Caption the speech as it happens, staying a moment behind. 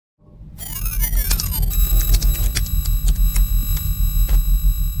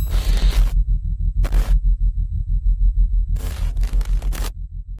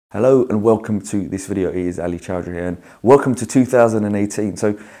Hello and welcome to this video. It is Ali Chowdhury here and welcome to 2018.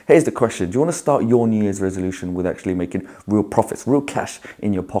 So here's the question. Do you want to start your New Year's resolution with actually making real profits, real cash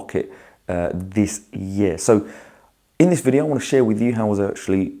in your pocket this year? So in this video, I want to share with you how I was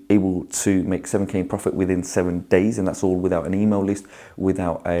actually able to make 7K in profit within 7 days, and that's all without an email list,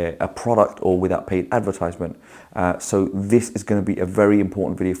 without a product, or without paid advertisement. So this is going to be a very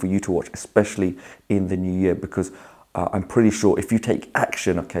important video for you to watch, especially in the new year, because I'm pretty sure if you take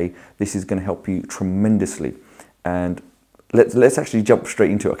action, okay, this is going to help you tremendously. And let's actually jump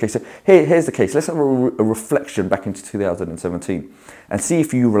straight into it. Okay, so here's the case. Let's have a reflection back into 2017 and see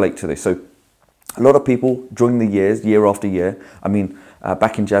if you relate to this. So a lot of people during the years, year after year, I mean,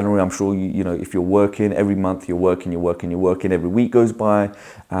 back in January, I'm sure you know, if you're working every month, you're working, every week goes by,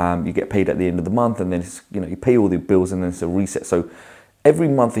 you get paid at the end of the month, and then it's, you know, you pay all the bills and then it's a reset. So every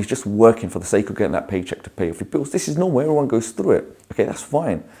month is just working for the sake of getting that paycheck to pay off your bills. This is normal, everyone goes through it. Okay, that's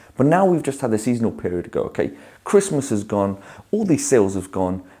fine. But now we've just had the seasonal period to go, okay? Christmas has gone, all these sales have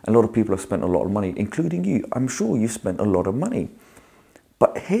gone, and a lot of people have spent a lot of money, including you. I'm sure you've spent a lot of money.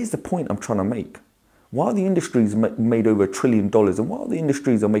 But here's the point I'm trying to make. While the industry's made over $1 trillion, and while the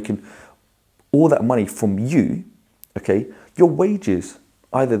industries are making all that money from you, okay, your wages,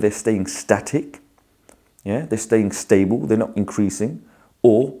 either they're staying static, yeah, they're staying stable, they're not increasing,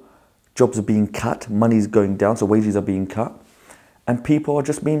 or jobs are being cut, money's going down, so wages are being cut, and people are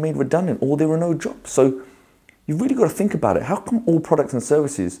just being made redundant, or there are no jobs. So you've really got to think about it. How come all products and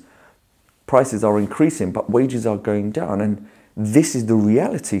services prices are increasing, but wages are going down? And this is the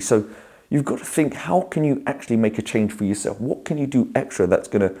reality. So you've got to think, how can you actually make a change for yourself? What can you do extra that's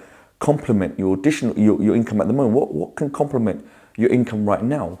going to complement your additional your income at the moment? What can complement your income right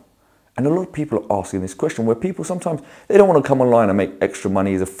now? And a lot of people are asking this question, where people sometimes, they don't want to come online and make extra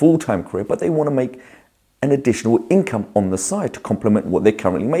money as a full-time career, but they want to make an additional income on the side to complement what they're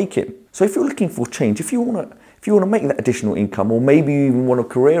currently making. So if you're looking for change, if you want to make that additional income, or maybe you even want a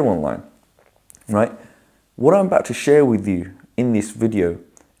career online, right? What I'm about to share with you in this video,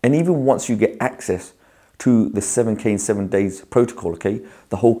 and even once you get access to the 7K in 7 days protocol, okay,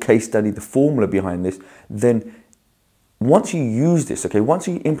 the whole case study, the formula behind this, then once you use this, okay, once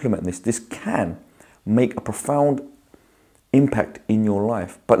you implement this, this can make a profound impact in your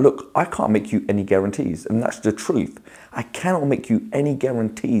life. But look, I can't make you any guarantees, and that's the truth. I cannot make you any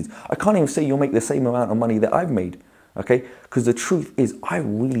guarantees. I can't even say you'll make the same amount of money that I've made, okay? Because the truth is, I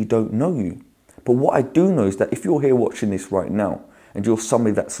really don't know you. But what I do know is that if you're here watching this right now, and you're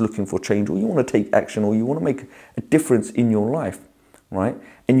somebody that's looking for change, or you want to take action, or you want to make a difference in your life, right?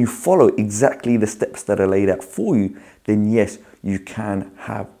 And you follow exactly the steps that are laid out for you, then yes, you can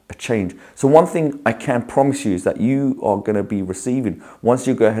have a change. So one thing I can promise you is that you are going to be receiving, once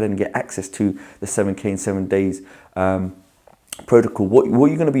you go ahead and get access to the 7K in 7 days protocol, what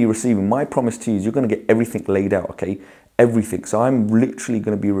you're going to be receiving, my promise to you is you're going to get everything laid out, okay? Everything. So I'm literally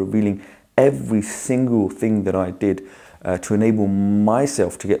going to be revealing every single thing that I did to enable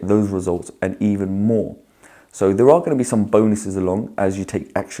myself to get those results and even more. So there are going to be some bonuses along as you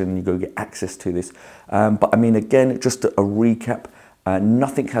take action and you go get access to this. But I mean, again, just a recap,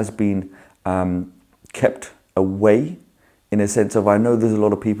 nothing has been kept away, in a sense of, I know there's a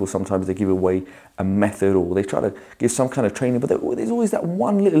lot of people, sometimes they give away a method, or they try to give some kind of training, but there's always that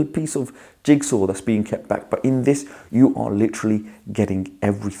one little piece of jigsaw that's being kept back. But in this, you are literally getting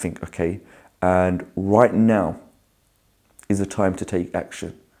everything, okay? And right now is the time to take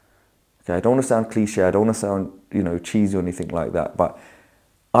action. Okay, I don't want to sound cliche, I don't want to sound, you know, cheesy or anything like that, but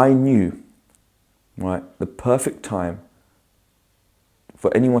I knew, right, the perfect time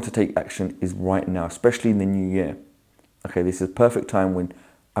for anyone to take action is right now, especially in the new year. Okay, this is the perfect time when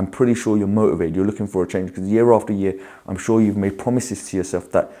I'm pretty sure you're motivated, you're looking for a change, because year after year, I'm sure you've made promises to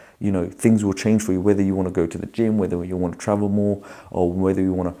yourself that, you know, things will change for you, whether you want to go to the gym, whether you want to travel more, or whether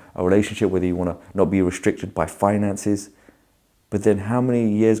you want a relationship, whether you want to not be restricted by finances. But then how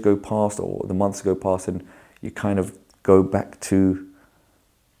many years go past, or the months go past, and you kind of go back to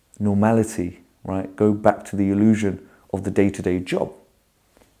normality, right? Go back to the illusion of the day-to-day job.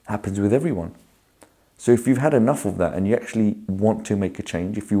 Happens with everyone. So if you've had enough of that and you actually want to make a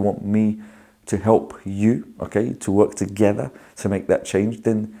change, if you want me to help you, okay, to work together to make that change,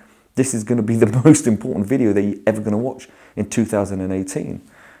 then this is going to be the most important video that you're ever going to watch in 2018.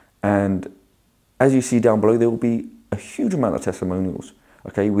 And as you see down below, there will be a huge amount of testimonials,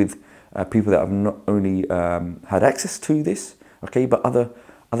 okay, with people that have not only had access to this, okay, but other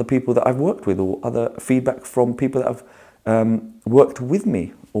people that I've worked with, or other feedback from people that have worked with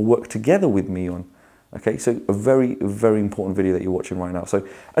me or worked together with me on. Okay, so a very, very important video that you're watching right now. So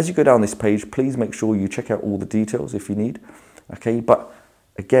as you go down this page, please make sure you check out all the details if you need. Okay, but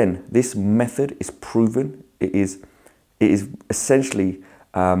again, this method is proven. It is essentially,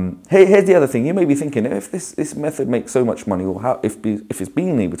 here's the other thing. You may be thinking, if this method makes so much money, or if it's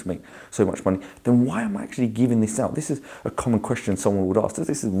being able to make so much money, then why am I actually giving this out? This is a common question someone would ask.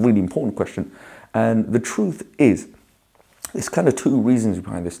 This is a really important question. And the truth is, there's kind of two reasons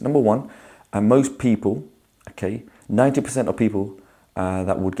behind this. Number one, most people, okay, 90% of people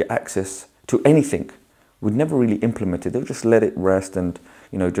that would get access to anything would never really implement it. They'll just let it rest and,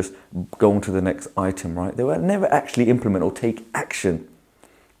 you know, just go on to the next item, right? They will never actually implement or take action,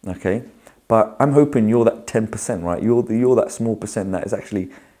 okay? But I'm hoping you're that 10%, right? You're that small percent that is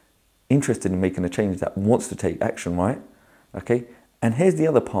actually interested in making a change, that wants to take action, right? Okay? And here's the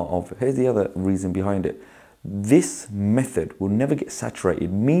other reason behind it. This method will never get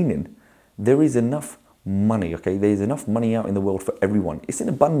saturated, meaning there is enough money, okay? There's enough money out in the world for everyone. It's in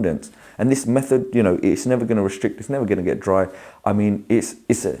abundance. And this method, you know, it's never going to restrict, it's never going to get dry. I mean, it's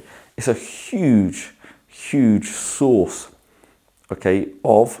a huge source, okay,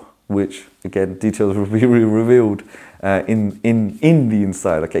 of which, again, details will be revealed in the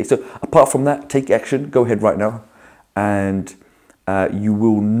inside, okay? So apart from that, take action, go ahead right now, and you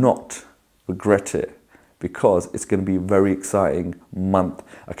will not regret it, because it's going to be a very exciting month.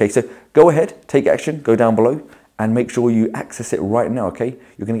 Okay, so go ahead, take action, go down below, and make sure you access it right now, okay?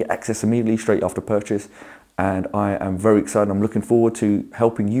 You're going to get access immediately straight after purchase, and I am very excited. I'm looking forward to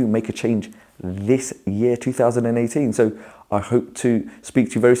helping you make a change this year, 2018. So I hope to speak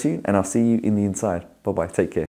to you very soon, and I'll see you in the inside. Bye-bye, take care.